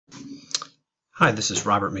Hi, this is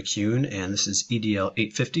Robert McCune, and this is EDL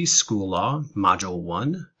 850 School Law, Module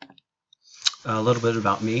 1. A little bit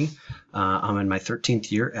about me. I'm in my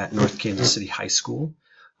 13th year at North Kansas City High School,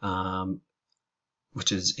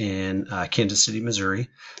 which is in Kansas City, Missouri.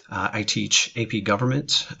 I teach AP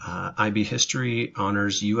Government, IB History,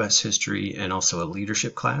 Honors U.S. History, and also a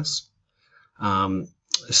leadership class.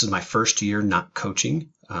 This is my first year not coaching.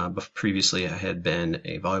 But previously, I had been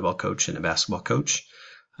a volleyball coach and a basketball coach.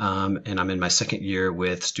 And I'm in my second year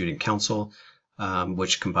with student council,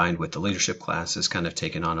 which combined with the leadership class has kind of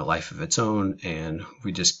taken on a life of its own, and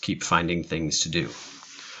we just keep finding things to do.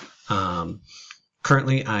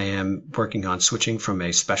 Currently, I am working on switching from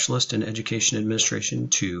a specialist in education administration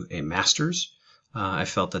to a master's. I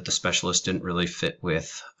felt that the specialist didn't really fit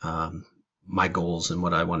with my goals and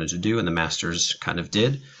what I wanted to do, and the master's kind of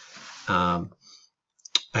did.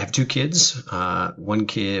 I have two kids, one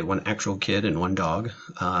actual kid and one dog.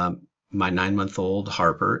 My 9-month-old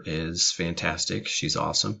Harper is fantastic. She's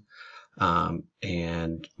awesome.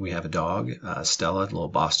 And we have a dog, Stella, a little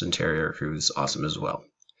Boston Terrier, who's awesome as well.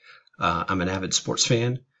 I'm an avid sports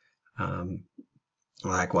fan. I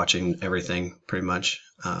like watching everything pretty much.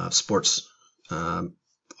 Sports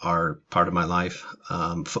are part of my life.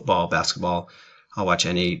 Football, basketball. I'll watch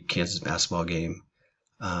any Kansas basketball game.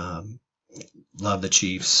 Love the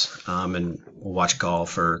Chiefs, and we'll watch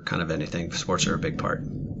golf or kind of anything. Sports are a big part.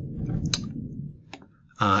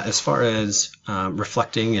 As far as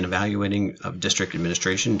reflecting and evaluating of district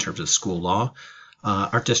administration in terms of school law,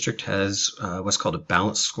 our district has what's called a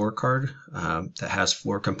balanced scorecard that has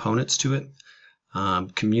 4 components to it: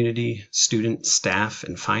 community, student, staff,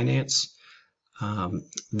 and finance.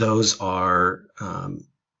 Those are,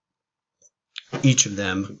 each of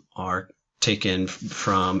them are taken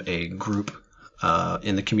from a group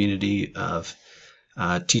in the community of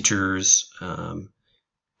teachers,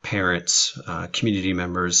 parents, community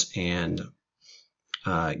members, and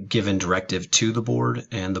given directive to the board,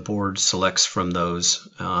 and the board selects from those,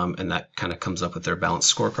 and that kind of comes up with their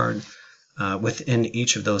balanced scorecard. Within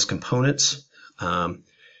each of those components,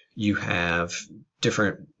 you have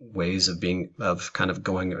different ways of kind of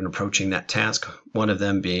going and approaching that task. One of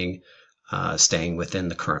them being staying within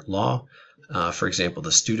the current law. For example,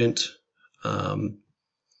 the student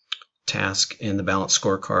task in the balanced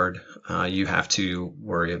scorecard, you have to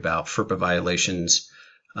worry about FERPA violations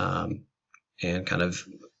and kind of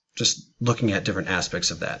just looking at different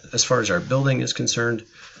aspects of that. As far as our building is concerned,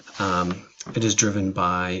 it is driven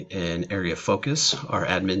by an area of focus. Our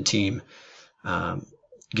admin team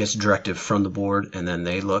gets directive from the board, and then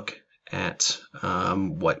they look at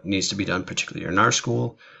what needs to be done, particularly in our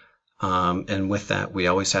school. And with that, we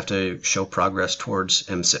always have to show progress towards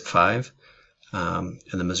MSIP 5 and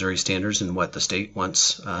the Missouri standards and what the state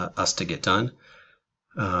wants us to get done.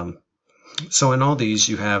 So in all these,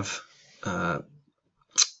 you have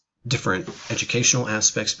different educational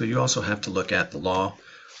aspects, but you also have to look at the law.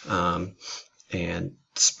 And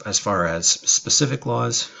as far as specific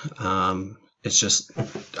laws, it's just,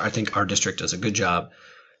 I think our district does a good job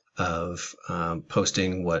of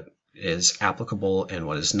posting what is applicable and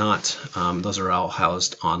what is not. Those are all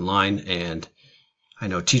housed online, and I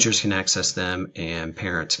know teachers can access them and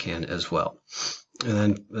parents can as well. And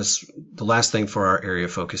then the last thing for our area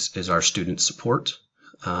of focus is our student support.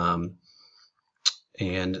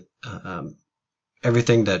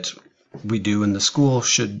 Everything that we do in the school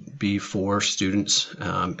should be for students,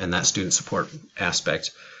 and that student support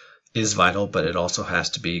aspect is vital, but it also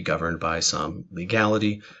has to be governed by some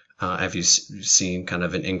legality. Have you seen kind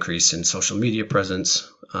of an increase in social media presence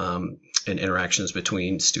and interactions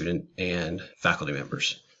between student and faculty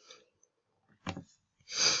members?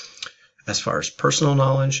 As far as personal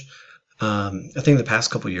knowledge, I think the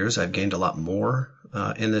past couple of years I've gained a lot more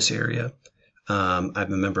in this area. I'm a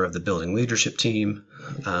member of the building leadership team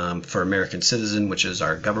for American Citizen, which is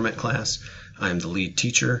our government class. I'm the lead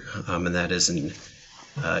teacher, and that is an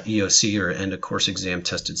EOC, or end of course exam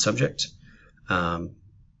tested subject.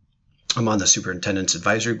 I'm on the superintendent's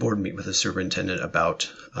advisory board, meet with the superintendent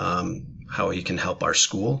about how he can help our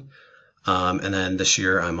school. And then this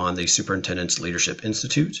year I'm on the Superintendent's Leadership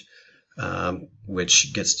Institute,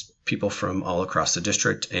 which gets people from all across the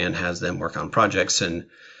district and has them work on projects and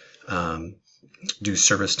do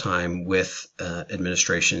service time with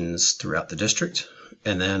administrations throughout the district.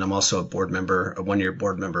 And then I'm also a board member, a 1-year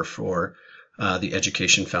board member for the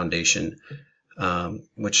Education Foundation,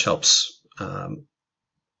 which helps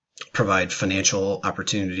provide financial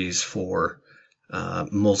opportunities for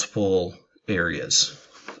multiple areas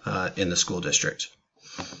in the school district.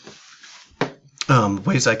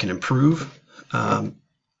 Ways I can improve: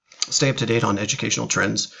 stay up to date on educational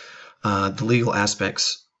trends. The legal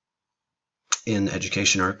aspects in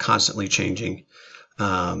education are constantly changing.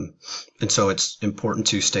 And so it's important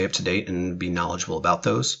to stay up to date and be knowledgeable about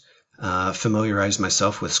those. Familiarize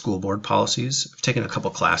myself with school board policies. I've taken a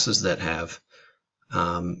couple classes that have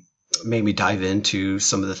made me dive into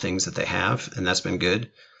some of the things that they have, and that's been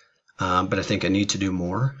good. But I think I need to do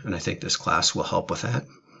more, and I think this class will help with that.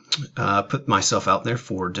 Put myself out there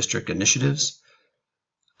for district initiatives.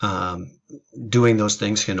 Doing those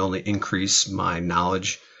things can only increase my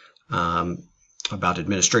knowledge about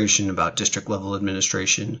administration, about district level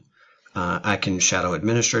administration. I can shadow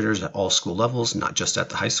administrators at all school levels, not just at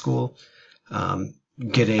the high school.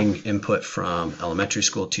 Getting input from elementary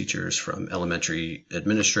school teachers, from elementary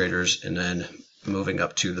administrators, and then moving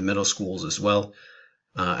up to the middle schools as well.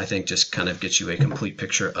 I think just kind of gets you a complete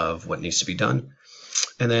picture of what needs to be done.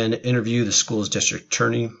 And then interview the school's district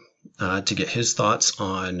attorney to get his thoughts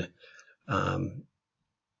on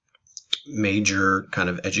major kind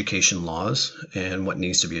of education laws and what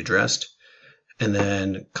needs to be addressed. And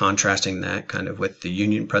then contrasting that kind of with the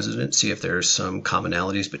union president, see if there's some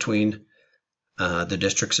commonalities between the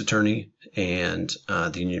district's attorney and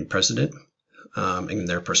the union president and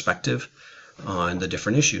their perspective on the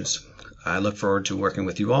different issues. I look forward to working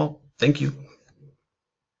with you all. Thank you.